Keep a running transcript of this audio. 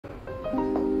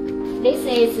This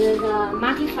is the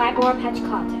multi-fiber patch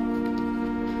cord.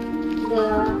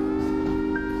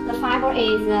 The fiber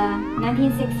is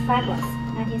 96 fibers.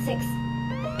 96.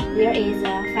 There is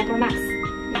a fiber max. As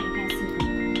you can see,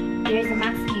 there is a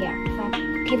max here.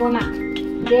 Cable max.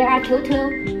 There are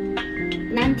total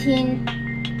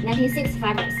 96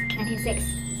 fibers. 96.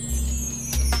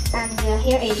 And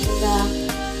here is the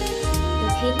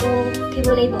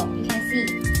cable label. You can see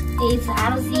it's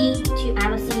LC to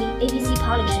LC APC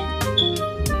pollution.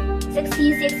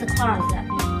 66 cores,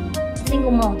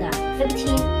 single mode,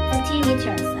 15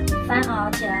 meters, fan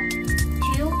out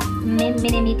 2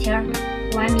 millimeter,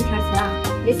 1 meters long.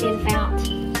 This is fan out.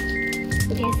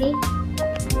 You can see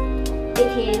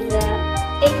it is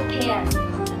 8 pairs,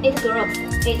 8 groups.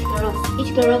 Each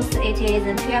group it is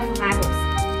 12 fibers.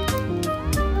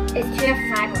 It's 12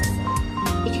 fibers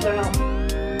each group,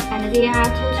 and there are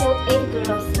total 8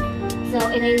 groups, so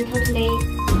it is totally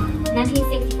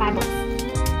 96 fibers.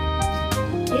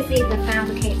 This is the fan out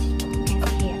kit. You can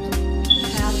see here.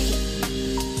 Fan out kit.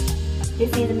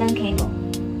 This is the main cable.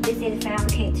 This is fan out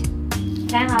kit.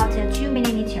 Fan out 2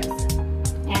 millimeters,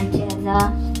 and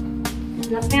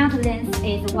the fan out length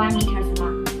is 1 meter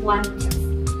long. 1 meter.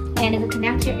 And the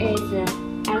connector is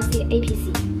LC APC.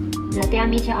 The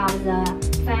diameter of the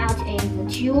fan out is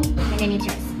 2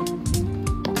 millimeters.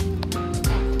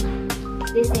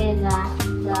 This is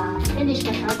the finished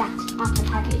product of the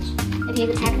package. It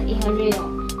is packed in a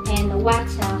reel and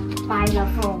wrapped by the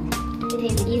foam. It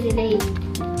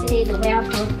is well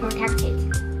protected.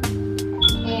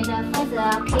 And for the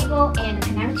cable and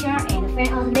connector and fan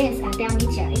out length and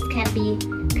diameter, it can be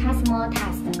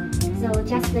customized. So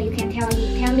just you can tell us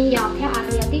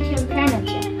your detailed plan.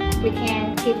 We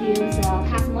can give you the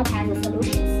customized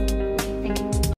solutions.